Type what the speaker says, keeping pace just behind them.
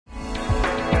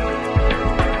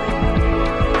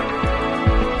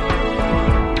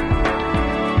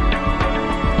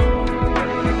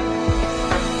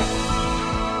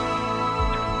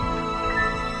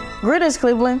Greetings,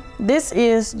 Cleveland. This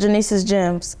is Genice's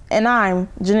Gems, and I'm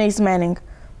Genice Manning,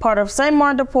 part of St.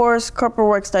 Martin de Porres Corporate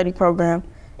Work Study Program,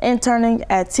 interning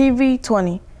at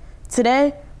TV20.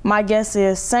 Today, my guest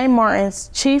is St.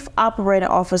 Martin's Chief Operating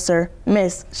Officer,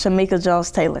 Miss Shameka Jones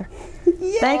Taylor.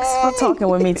 Yay! Thanks for talking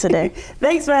with me today.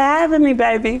 Thanks for having me,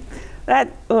 baby.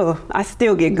 I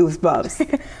still get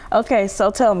goosebumps. Okay, so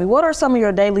tell me, what are some of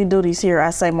your daily duties here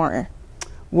at St. Martin?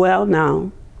 Well,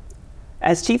 now,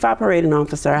 as Chief Operating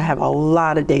Officer, I have a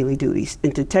lot of daily duties.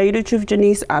 And to tell you the truth,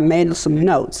 Janice, I made some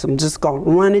notes. I'm just going to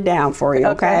run it down for you,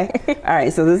 okay? All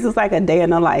right, so this is like a day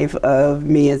in the life of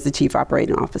me as the Chief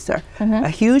Operating Officer. A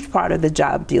huge part of the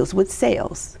job deals with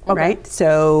sales, right?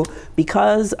 So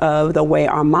because of the way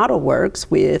our model works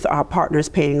with our partners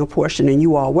paying a portion and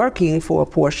you all working for a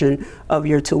portion of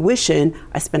your tuition,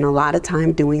 I spend a lot of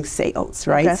time doing sales,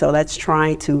 right? So that's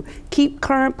trying to keep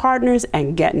current partners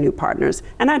and get new partners.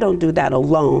 And I don't do that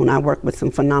alone. I work with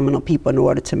some phenomenal people in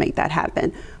order to make that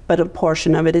happen. But a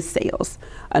portion of it is sales.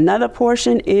 Another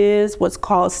portion is what's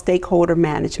called stakeholder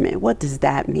management. What does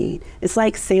that mean? It's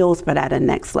like sales, but at a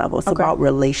next level. It's about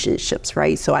relationships,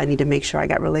 right? So I need to make sure I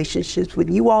got relationships with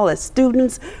you all as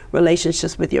students,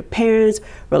 relationships with your parents,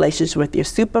 relationships with your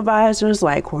supervisors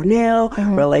like Cornell,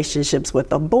 relationships with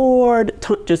the board,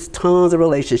 just tons of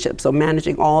relationships. So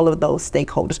managing all of those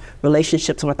stakeholders,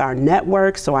 relationships with our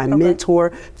network. So I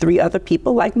mentor 3 other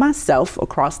people like myself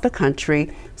across the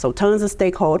country. So tons of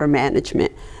stakeholder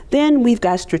management. Then we've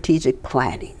got strategic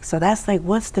planning. So that's like,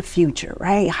 what's the future,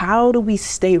 right? How do we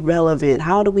stay relevant?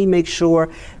 How do we make sure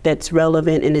that's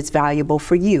relevant and it's valuable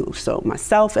for you? So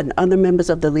myself and other members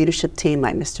of the leadership team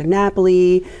like Mr.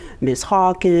 Napoli, Ms.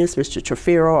 Hawkins, Mr.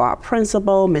 Trefiro, our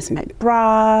principal, Ms.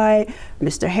 McBride,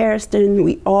 Mr. Hairston,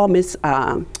 we all, Ms.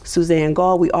 Suzanne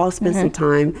Gall, we all spend some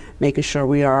time making sure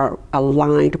we are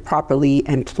aligned properly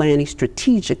and planning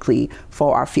strategically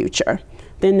for our future.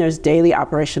 Then there's daily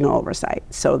operational oversight.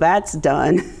 So that's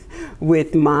done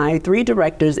with my 3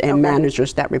 directors and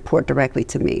managers that report directly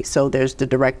to me. So there's the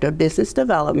Director of Business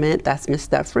Development, that's Ms.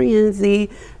 Steph Rienzi.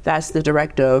 That's the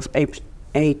Director of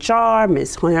HR,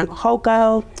 Ms.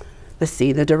 Hoko. Let's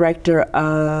see, the Director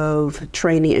of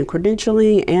Training and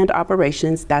Credentialing and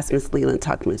Operations, that's Ms. Leland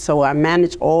Tuckman. So I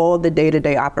manage all the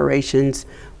day-to-day operations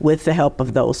with the help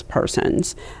of those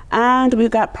persons. And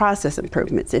we've got process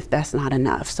improvements if that's not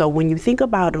enough. So when you think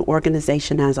about an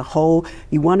organization as a whole,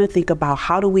 you want to think about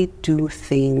how do we do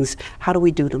things? How do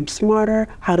we do them smarter?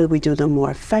 How do we do them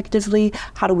more effectively?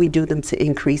 How do we do them to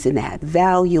increase and add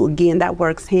value? Again, that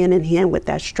works hand in hand with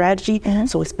that strategy.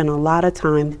 So we spend a lot of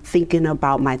time thinking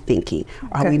about my thinking.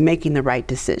 Are we making the right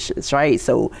decisions, right?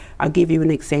 So I'll give you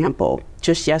an example.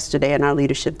 Just yesterday in our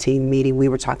leadership team meeting, we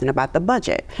were talking about the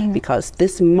budget because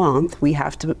this month we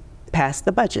have to pass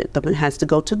the budget. It has to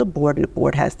go to the board and the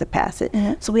board has to pass it.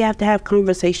 So we have to have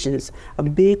conversations. A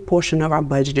big portion of our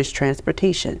budget is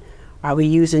transportation. Are we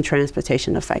using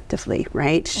transportation effectively,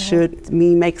 right? Should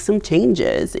we make some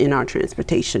changes in our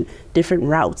transportation, different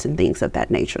routes and things of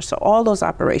that nature? So all those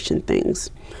operation things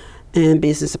and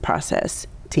business process.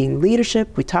 Team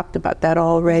leadership, we talked about that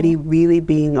already, really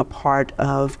being a part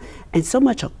of, and so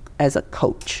much as a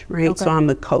coach, right? So I'm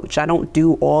the coach. I don't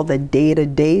do all the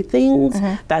day-to-day things.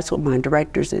 That's what my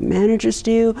directors and managers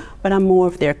do, but I'm more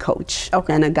of their coach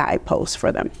and a guidepost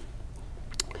for them.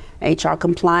 HR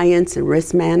compliance and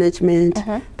risk management,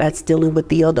 that's dealing with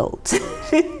the adults.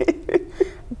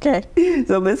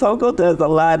 So Ms. Hoko does a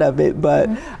lot of it, but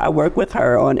I work with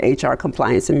her on HR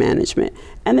compliance and management.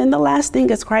 And then the last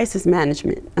thing is crisis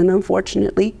management. And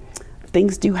unfortunately,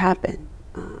 things do happen,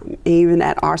 even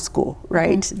at our school,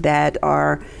 right, that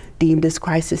are deemed as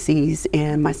crises.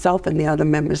 And myself and the other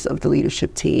members of the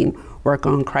leadership team work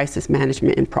on crisis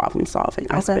management and problem solving.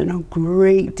 I spend a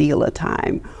great deal of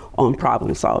time on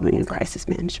problem solving and crisis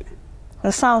management.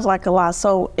 That sounds like a lot.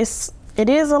 So it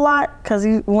is a lot because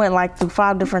you went like through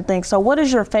 5 different things. So what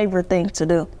is your favorite thing to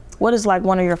do? What is like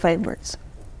one of your favorites?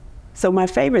 So my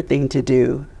favorite thing to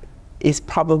do is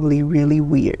probably really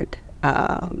weird.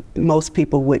 Most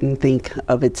people wouldn't think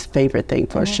of its favorite thing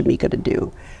for Shameka to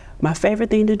do. My favorite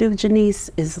thing to do, Janice,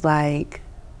 is like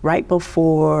right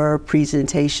before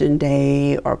presentation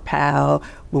day or PAL,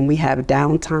 when we have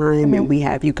downtime and we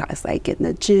have you guys like in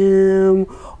the gym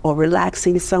or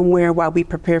relaxing somewhere while we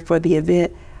prepare for the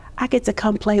event. I get to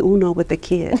come play Uno with the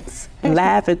kids,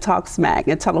 laugh and talk smack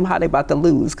and tell them how they about to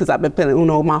lose because I've been playing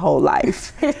Uno my whole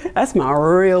life. That's my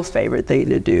real favorite thing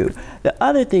to do. The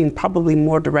other thing probably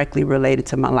more directly related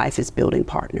to my life is building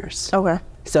partners.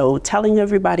 So telling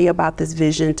everybody about this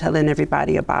vision, telling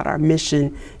everybody about our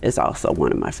mission is also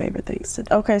one of my favorite things to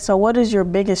do. Okay, so what is your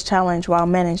biggest challenge while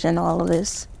managing all of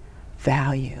this?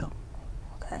 Value.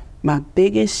 My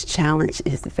biggest challenge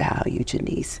is value,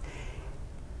 Genice.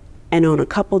 And on a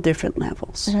couple different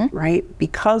levels, right?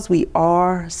 Because we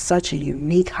are such a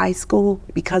unique high school,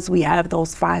 because we have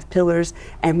those 5 pillars,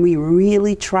 and we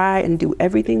really try and do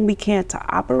everything we can to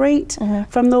operate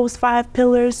from those 5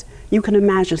 pillars, you can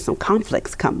imagine some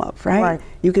conflicts come up, right?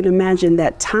 You can imagine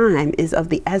that time is of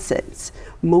the essence.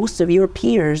 Most of your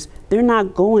peers, they're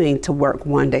not going to work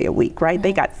 1 day a week, right?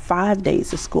 They got 5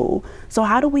 days of school. So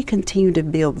how do we continue to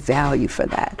build value for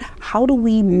that? How do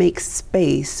we make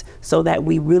space so that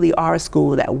we really are a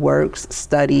school that works,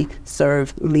 study,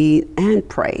 serve, lead, and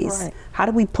praise? How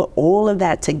do we put all of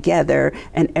that together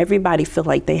and everybody feel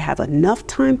like they have enough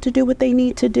time to do what they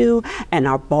need to do and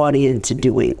are bought into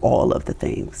doing all of the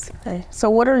things? Okay. So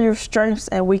what are your strengths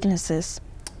and weaknesses?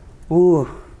 Ooh,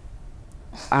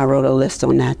 I wrote a list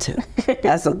on that too.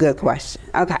 That's a good question.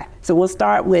 Okay, so we'll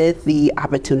start with the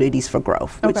opportunities for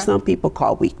growth, which some people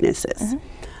call weaknesses.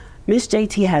 Miss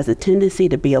JT has a tendency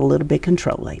to be a little bit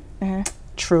controlling.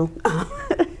 True.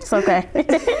 It's okay.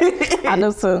 I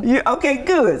know so. Okay,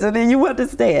 good. So then you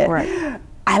understand. Right.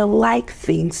 I like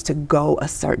things to go a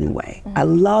certain way. I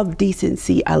love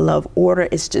decency. I love order.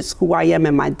 It's just who I am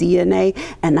in my DNA.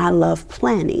 And I love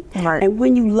planning. And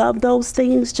when you love those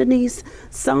things, Janice,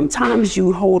 sometimes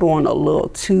you hold on a little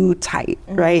too tight,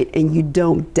 right? And you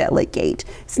don't delegate.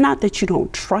 It's not that you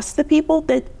don't trust the people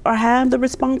that have the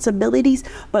responsibilities,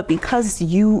 but because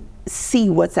you see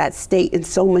what's at stake and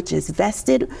so much is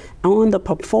vested on the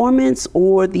performance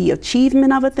or the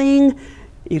achievement of a thing,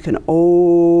 you can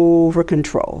over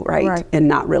control, right? And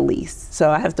not release.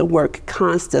 So I have to work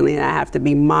constantly, and I have to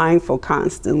be mindful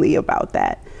constantly about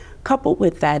that. Coupled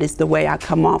with that is the way I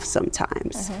come off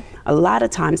sometimes. A lot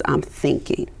of times I'm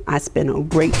thinking. I spend a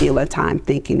great deal of time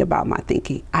thinking about my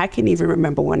thinking. I can even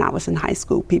remember when I was in high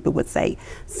school, people would say,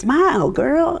 "Smile,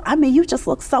 girl. I mean, you just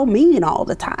look so mean all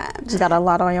the time." You got a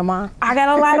lot on your mind. I got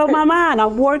a lot on my mind.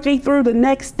 I'm working through the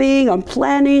next thing. I'm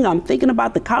planning. I'm thinking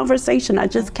about the conversation I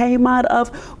just came out of,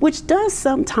 which does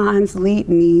sometimes lead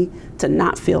me to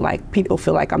not feel like, people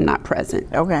feel like I'm not present.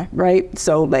 Right?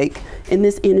 So like in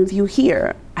this interview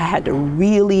here, I had to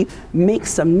really make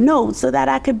some notes so that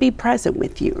I could be present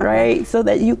with you, right? So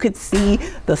that you could see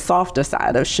the softer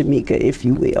side of Shameka, if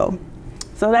you will.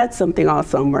 So that's something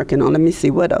also I'm working on. Let me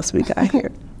see what else we got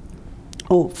here.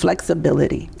 Oh,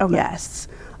 flexibility, yes.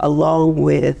 Along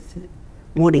with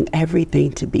wanting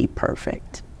everything to be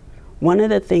perfect. One of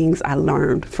the things I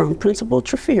learned from Principal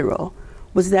Trefiro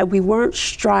was that we weren't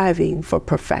striving for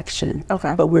perfection,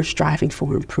 but we're striving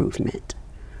for improvement.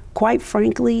 Quite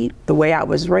frankly, the way I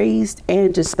was raised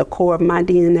and just the core of my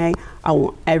DNA, I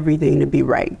want everything to be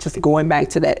right. Just going back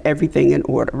to that everything in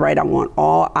order, right? I want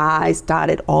all I's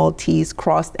dotted, all T's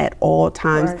crossed at all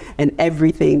times, and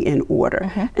everything in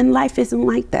order. And life isn't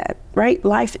like that, right?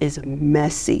 Life is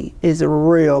messy, is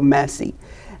real messy.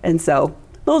 And so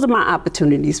those are my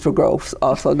opportunities for growth,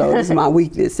 also known as my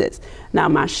weaknesses. Now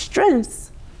my strengths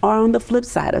are on the flip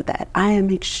side of that. I am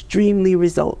extremely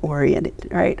result oriented,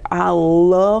 right? I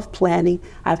love planning.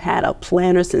 I've had a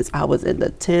planner since I was in the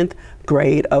 10th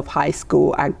grade of high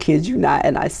school. I kid you not,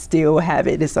 and I still have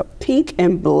it. It's a pink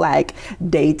and black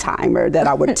day timer that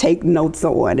I would take notes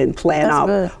on and plan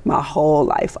out my whole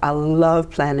life. I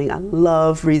love planning. I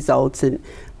love results and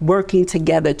working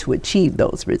together to achieve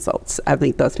those results. I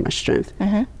think that's my strength.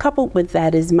 Coupled with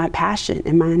that is my passion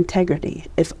and my integrity.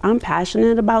 If I'm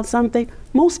passionate about something,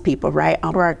 most people, right,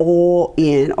 I'm all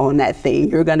in on that thing.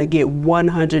 You're gonna get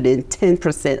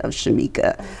 110% of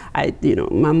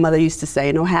Shameka. My mother used to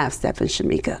say, no half step in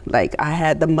Shameka. Like I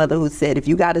had the mother who said, if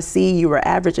you got a C, you were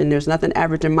average, and there's nothing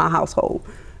average in my household.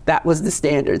 That was the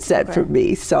standard set for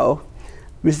me. So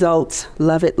results,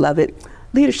 love it, love it.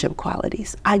 Leadership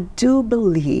qualities. I do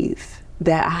believe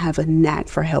that I have a knack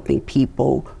for helping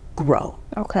people grow.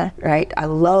 Right? I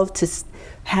love to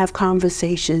have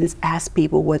conversations, ask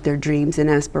people what their dreams and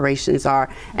aspirations are,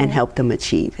 and help them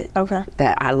achieve it.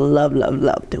 That I love, love,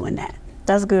 love doing that.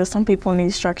 That's good. Some people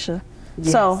need structure.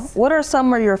 So what are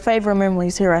some of your favorite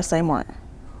memories here at St. Martin?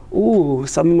 Ooh,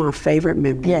 some of my favorite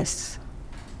memories. Yes.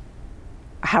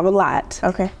 I have a lot.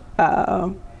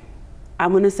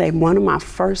 I'm gonna say one of my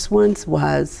first ones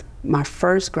was my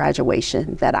first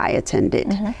graduation that I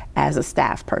attended as a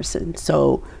staff person.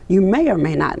 So you may or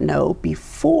may not know,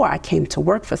 before I came to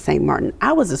work for St. Martin,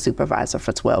 I was a supervisor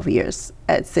for 12 years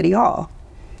at City Hall,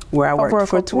 where I worked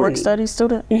for 20. Work study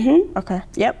student?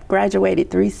 Yep, graduated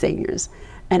 3 seniors.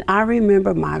 And I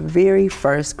remember my very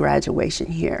first graduation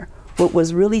here. What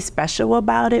was really special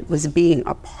about it was being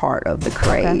a part of the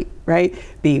parade, right?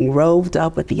 Being robed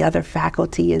up with the other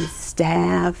faculty and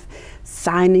staff,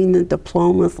 signing the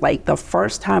diplomas, like the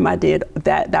first time I did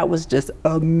that, that was just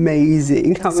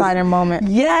amazing. Exciting moment.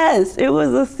 Yes, it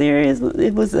was a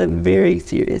very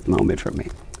serious moment for me.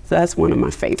 So that's one of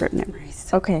my favorite memories.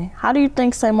 Okay, how do you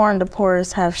think St. Martin de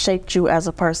Porres have shaped you as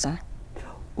a person?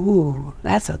 Ooh,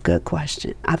 that's a good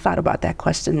question. I thought about that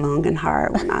question long and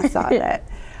hard when I saw that.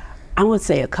 I would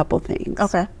say a couple things.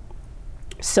 Okay.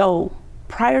 So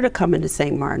prior to coming to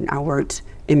St. Martin, I worked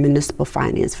in municipal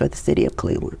finance for the city of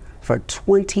Cleveland for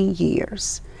 20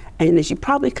 years. And as you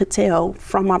probably could tell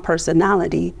from my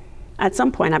personality, at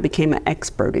some point I became an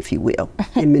expert, if you will,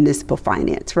 in municipal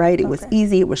finance, right? It was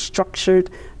easy, it was structured,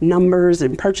 numbers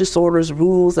and purchase orders,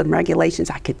 rules and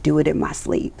regulations. I could do it in my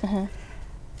sleep.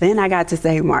 Then I got to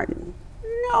St. Martin.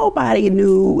 Nobody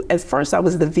knew. At first I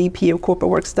was the VP of corporate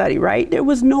work study, right? There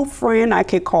was no friend I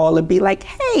could call and be like,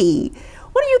 hey,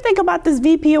 what do you think about this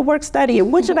VP of work study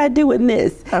and what should I do in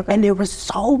this? And there were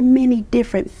so many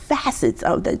different facets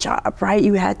of the job, right?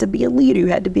 You had to be a leader, you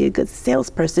had to be a good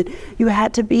salesperson, you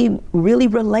had to be really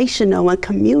relational and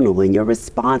communal in your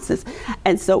responses.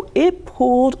 And so it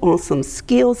pulled on some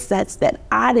skill sets that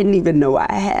I didn't even know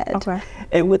I had.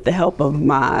 And with the help of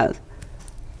my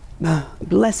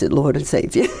blessed Lord and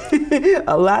Savior,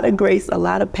 a lot of grace, a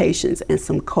lot of patience, and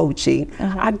some coaching,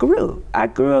 I grew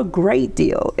a great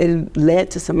deal. It led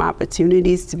to some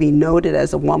opportunities to be noted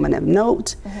as a woman of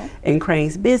note in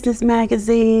Crane's Business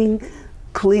Magazine,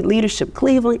 Leadership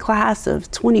Cleveland class of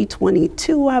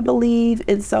 2022, I believe.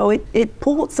 And so it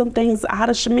pulled some things out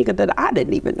of Shameka that I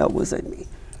didn't even know was in me.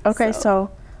 Okay,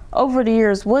 so over the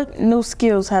years, what new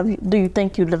skills do you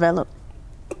think you developed?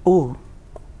 Ooh.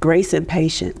 Grace and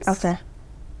patience. Okay.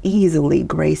 Easily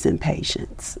grace and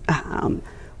patience.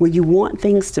 When you want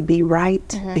things to be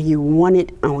right and you want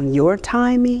it on your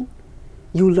timing,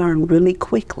 you learn really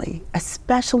quickly,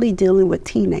 especially dealing with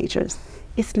teenagers.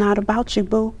 It's not about you,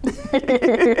 boo.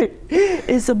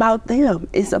 It's about them.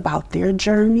 It's about their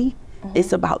journey.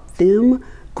 It's about them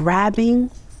grabbing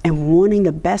and wanting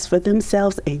the best for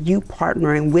themselves and you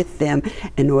partnering with them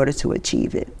in order to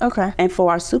achieve it. Okay. And for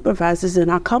our supervisors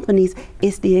in our companies,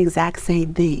 it's the exact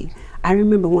same thing. I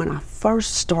remember when I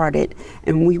first started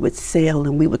and we would sell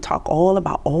and we would talk all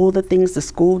about all the things the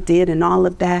school did and all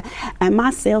of that. And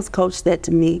my sales coach said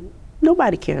to me,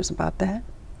 nobody cares about that.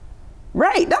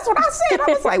 Right, that's what I said.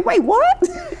 I was like, wait, what?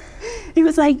 He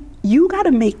was like, you got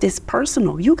to make this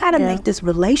personal. You got to make this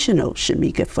relational,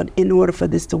 Shameka, in order for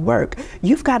this to work.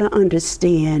 You've got to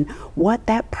understand what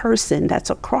that person that's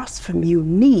across from you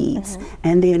needs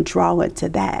and then draw it to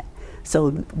that.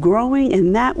 So growing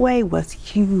in that way was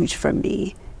huge for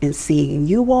me in seeing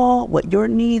you all, what your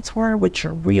needs were, what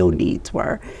your real needs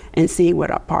were, and seeing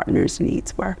what our partners'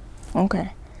 needs were.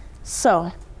 Okay.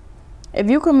 So if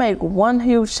you could make one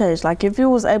huge change, like if you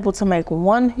was able to make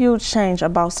one huge change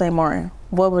about St. Martin,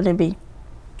 what would it be?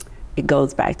 It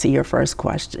goes back to your first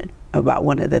question about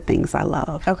one of the things I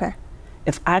love. Okay.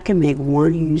 If I can make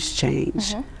one huge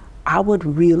change, I would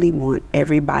really want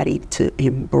everybody to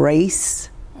embrace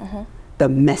the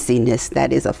messiness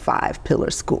that is a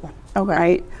 5-pillar school.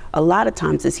 Right? A lot of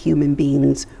times as human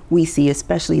beings, we see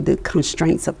especially the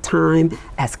constraints of time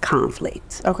as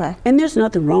conflict. And there's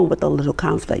nothing wrong with a little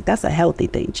conflict. That's a healthy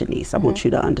thing, Janice. I want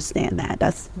you to understand that.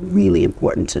 That's really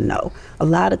important to know. A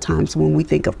lot of times when we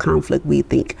think of conflict, we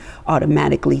think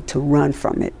automatically to run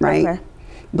from it, right?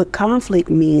 But conflict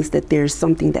means that there's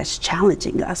something that's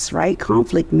challenging us, right?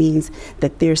 Conflict means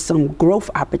that there's some growth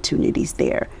opportunities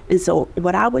there. And so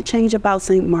what I would change about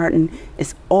St. Martin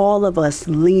is all of us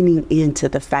leaning into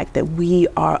the fact that we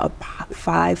are a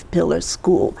 5-pillar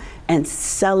school and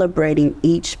celebrating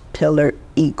each pillar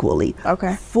equally.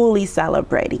 Fully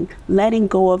celebrating, letting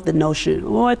go of the notion,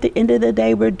 oh, at the end of the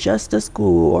day, we're just a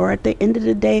school, or at the end of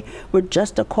the day, we're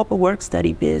just a corporate work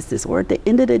study business, or at the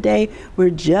end of the day, we're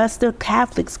just a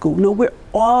Catholic school. No, we're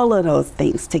all of those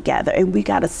things together, and we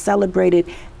gotta celebrate it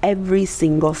every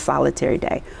single solitary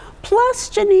day. Plus,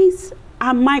 Genice,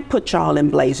 I might put y'all in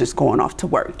blazers going off to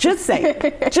work. Just say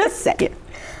it, just say it.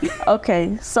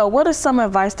 Okay, so what is some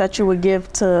advice that you would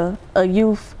give to a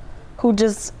youth who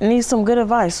just needs some good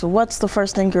advice? What's the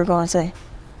first thing you're going to say?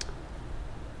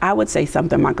 I would say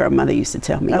something my grandmother used to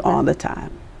tell me all the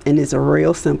time. And it's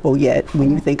real simple, yet when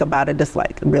you think about it, it's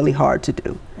like really hard to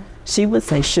do. She would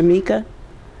say, Shameka,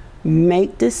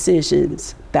 make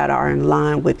decisions that are in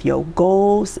line with your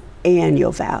goals and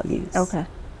your values.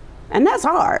 And that's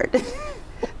hard.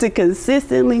 To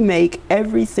consistently make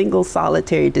every single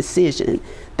solitary decision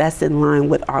that's in line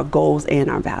with our goals and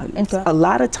our values. A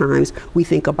lot of times we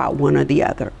think about one or the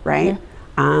other, right?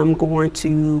 I'm going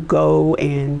to go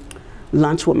and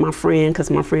lunch with my friend because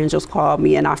my friend just called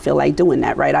me and I feel like doing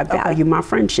that, right? I value my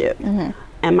friendship.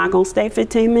 Am I gonna stay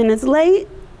 15 minutes late?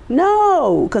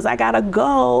 No, because I got a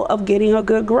goal of getting a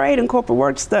good grade in corporate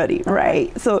work study,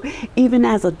 right? So even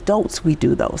as adults, we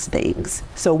do those things.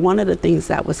 So one of the things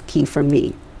that was key for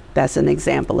me, that's an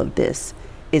example of this,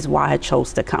 is why I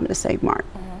chose to come to St. Martin.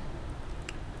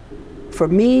 For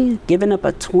me, giving up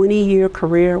a 20-year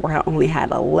career where I only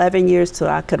had 11 years till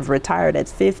I could have retired at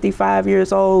 55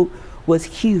 years old was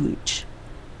huge.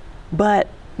 But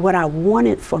what I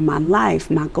wanted for my life,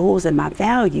 my goals and my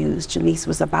values, Genice,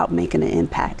 was about making an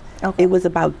impact. It was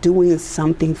about doing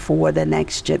something for the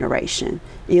next generation.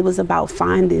 It was about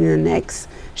finding the next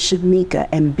Shameka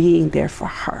and being there for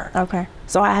her.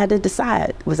 So I had to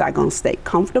decide, was I gonna stay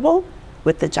comfortable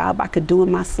with the job I could do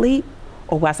in my sleep,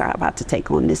 or was I about to take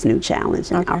on this new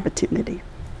challenge and opportunity?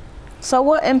 So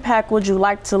what impact would you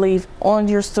like to leave on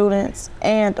your students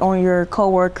and on your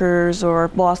coworkers or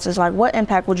bosses? Like, what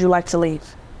impact would you like to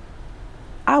leave?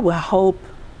 I would hope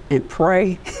and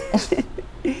pray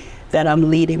that I'm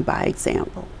leading by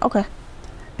example.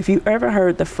 If you ever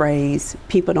heard the phrase,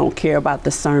 people don't care about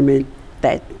the sermon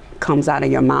that comes out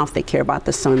of your mouth, they care about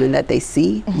the sermon that they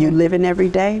see you living every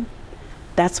day,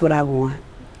 that's what I want.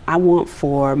 I want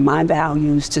for my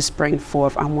values to spring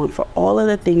forth. I want for all of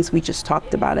the things we just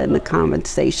talked about in the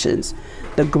conversations,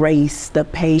 the grace, the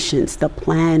patience, the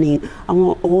planning. I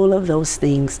want all of those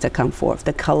things to come forth.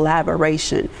 The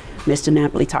collaboration. Mr.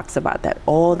 Napoli talks about that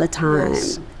all the time.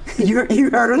 You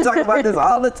heard him talk about this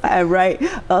all the time, right?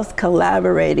 Us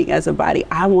collaborating as a body.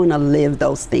 I want to live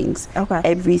those things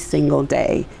every single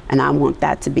day, and I want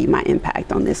that to be my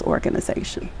impact on this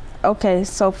organization.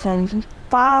 So from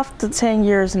 5 to 10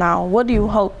 years now, what do you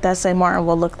hope that St. Martin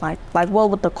will look like? Like,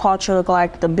 what would the culture look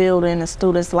like, the building, the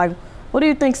students? Like, what do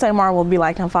you think St. Martin will be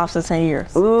like in 5 to 10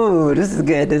 years? Ooh, this is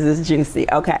good. This is juicy.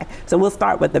 So we'll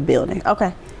start with the building.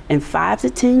 In 5 to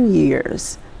 10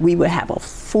 years, we will have a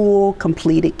full,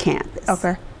 completed campus.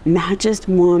 Not just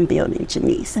one building,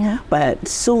 Genice, but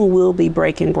soon we'll be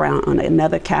breaking ground on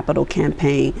another capital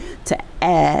campaign to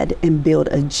add and build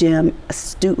a gym, a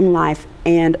student life,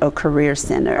 and a career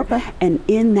center. And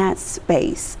in that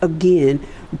space, again,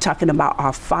 we're talking about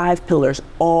our 5 pillars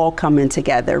all coming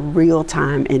together real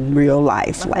time in real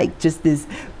life, like just this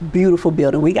beautiful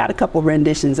building. We got a couple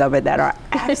renditions of it that are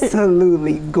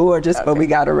absolutely gorgeous, but we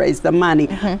got to raise the money.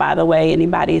 By the way,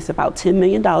 anybody, it's about $10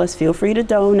 million. Feel free to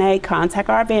donate, contact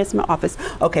our advancement office.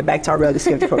 Back to our real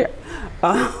estate program.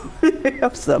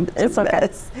 It's okay.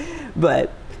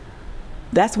 But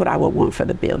that's what I would want for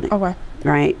the building.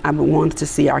 Right? I would want to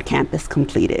see our campus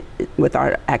completed with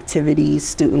our activities,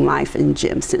 student life, and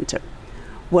gym center.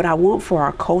 What I want for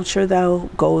our culture, though,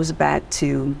 goes back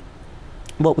to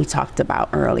what we talked about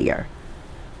earlier.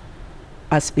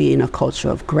 Us being a culture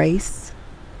of grace,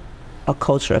 a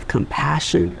culture of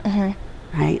compassion,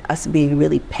 right? Us being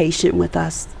really patient with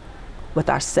us,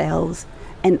 with ourselves,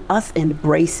 and us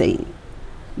embracing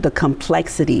the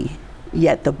complexity,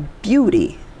 yet the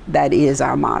beauty that is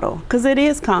our model, because it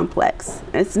is complex.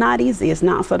 It's not easy. It's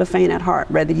not for the faint at heart,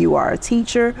 whether you are a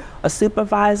teacher, a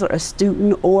supervisor, a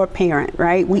student, or a parent,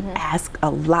 right? We ask a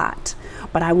lot,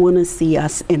 but I want to see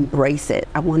us embrace it.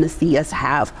 I want to see us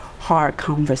have hard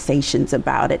conversations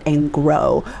about it and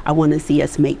grow. I want to see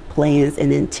us make plans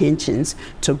and intentions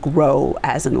to grow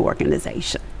as an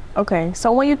organization.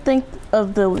 So when you think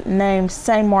of the name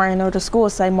St. Martin or the school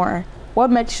St. Martin,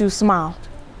 what makes you smile?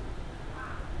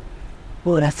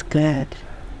 Well, that's good.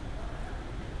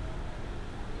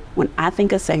 When I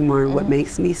think of St. Martin, what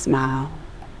makes me smile,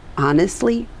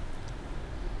 honestly,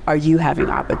 are you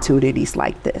having opportunities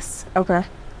like this.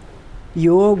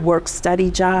 Your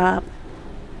work-study job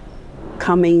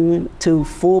coming to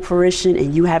full fruition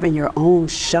and you having your own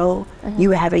show,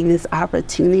 you having this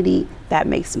opportunity, that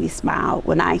makes me smile.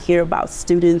 When I hear about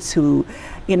students who,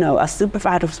 a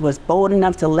supervisor was bold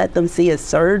enough to let them see a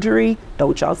surgery,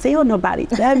 don't y'all tell nobody,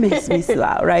 that makes me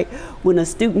smile, right? When a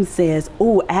student says,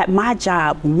 oh, at my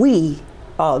job,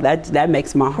 that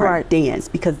makes my heart dance,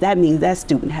 because that means that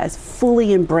student has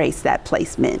fully embraced that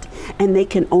placement, and they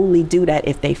can only do that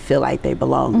if they feel like they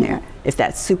belong there. If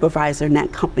that supervisor in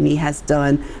that company has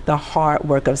done the hard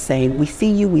work of saying, we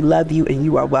see you, we love you, and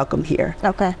you are welcome here.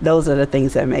 Those are the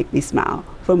things that make me smile.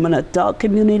 From an adult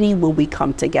community, when we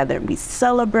come together and we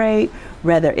celebrate,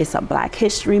 whether it's a Black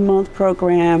History Month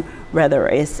program, whether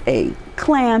it's a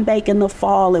clam bake in the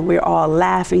fall and we're all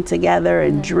laughing together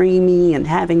and dreaming and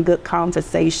having good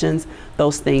conversations,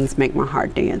 those things make my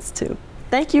heart dance too.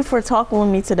 Thank you for talking with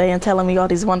me today and telling me all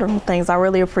these wonderful things. I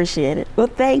really appreciate it. Well,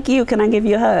 thank you. Can I give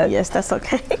you a hug? Yes, that's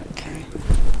okay.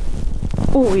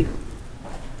 Ooh.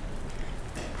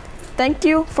 Thank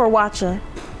you for watching.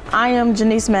 I am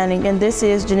Genice Manning, and this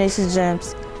is Genice's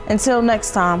Gems. Until next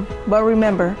time, but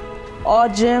remember, all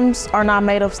gems are not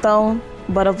made of stone,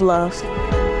 but of love.